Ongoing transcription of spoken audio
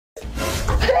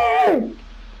Hey!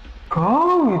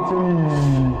 Come with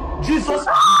me. Jesus.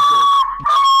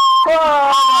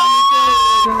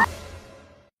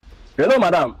 Hello,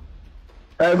 madam.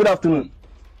 Good afternoon.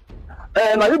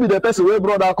 Now you be the person who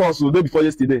brought that call the day before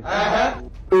yesterday.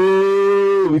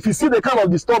 If you see the kind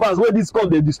of disturbance where this call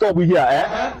they disturb you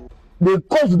here, they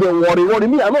cause the worry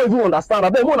me. I don't even understand. I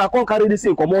bet when I can't carry this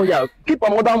thing come on here, keep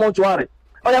another mortuary.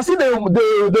 And you see the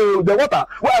water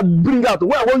where I bring out,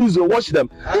 where I won't use to wash them.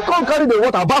 He can't carry the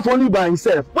water bath only by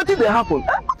himself. What did they happen?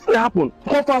 What did they happen?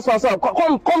 Come fast.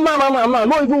 Come now.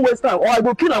 Not even waste time. Or I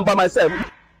go kill him by myself.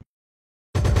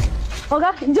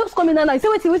 Okay, just come in and I say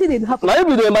what did happen. Now you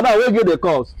be the madam where get the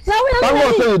calls. That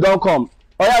one say you don't come.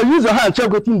 Or you use your hand check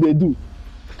what thing they do.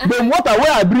 The water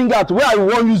where I bring out, where I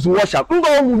won't use to wash up. You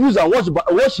don't use and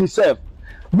wash himself.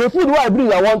 The food where I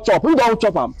bring, I won't chop. You don't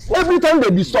chop them. Every time they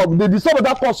disturb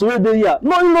that person where they here.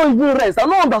 No, you don't even rest. I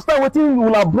don't understand what thing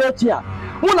you have brought here.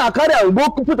 When I carry and go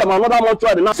put them another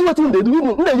mortuary. Now see what thing they do.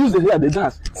 Even they use the hair, they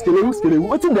dance. Skelewu.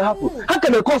 What thing they happen? How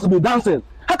can the cause be dancing?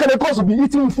 How can the cause be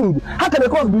eating food? How can the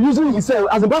cause be using himself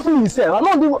as a bathroom himself? I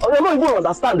don't even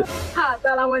understand it.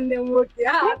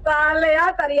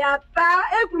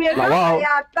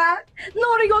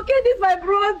 Norigo, this my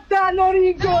brother,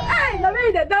 Norigo. Hey, the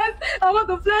way they dance, I want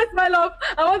to flex my love.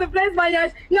 I want to flex my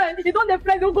yash. No, you don't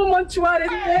flex, don't go mortuary.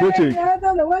 What do you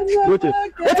want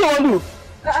to do?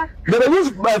 They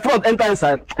use my front enter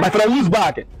inside. My friend use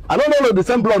back. I don't know the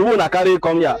same blood when I carry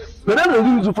come here. But then they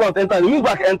use the front enter. You use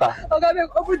back enter. Okay,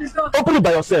 open the door. Open it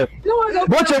by yourself. No,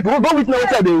 go check. Go witness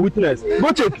what they witness.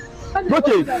 Go check. Go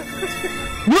check.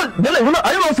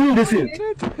 Are you not seeing this thing?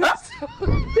 Huh?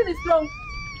 This is strong.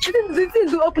 This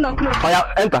is to open and close. Oh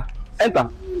yeah, enter.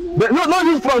 But not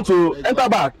use front to enter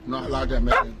back. Not allow them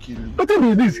to kill you. What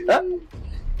is this? Huh?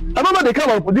 I don't know they come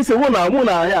up this one here. Okay,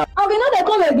 now they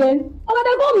come again. Okay,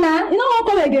 they come now. You know what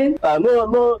come again?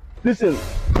 No. Listen.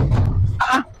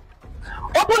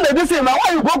 Open this thing. Now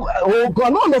why you go? Oh God, I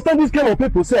don't understand this kind of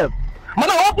people, sir.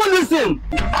 Madam, open this thing.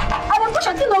 I will push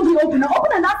until no be open.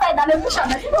 Open on that side and then push on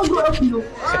that. Don't go open.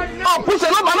 Oh, push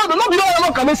it. No, be all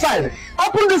not come inside.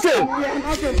 Open this thing. I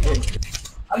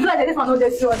feel like this one no dey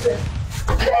see yourself.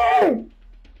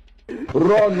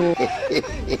 Run.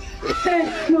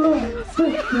 No.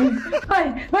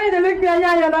 Why they make me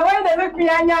anya now? Why they make me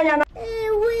anya now?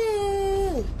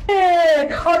 Hey,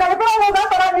 oh, the problem is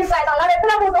that on this side. The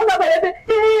problem is that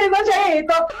hey, no change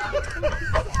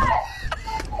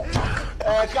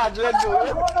it.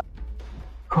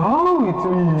 Come with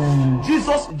me.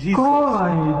 Jesus. Come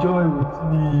and enjoy with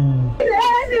me.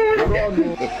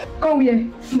 Come here.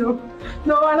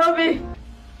 No, I love it.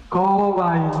 Come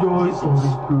and enjoy with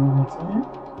me.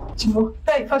 Chimo,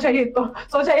 hey, Socialito,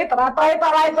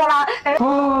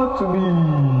 Come to me.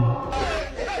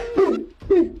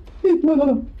 No.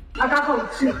 I can't come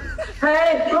with you.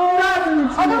 Hey,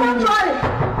 I'm not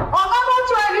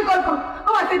trying because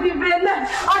come and take the brain.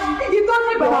 You don't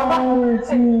think about that.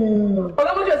 I'm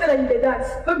not just saying that you dance.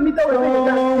 Don't me tell you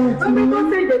dance. Don't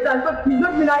say you dance.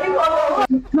 Don't me like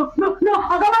no.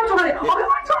 I'm not trying.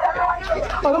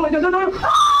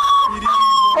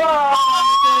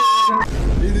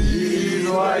 It is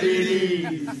what it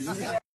is.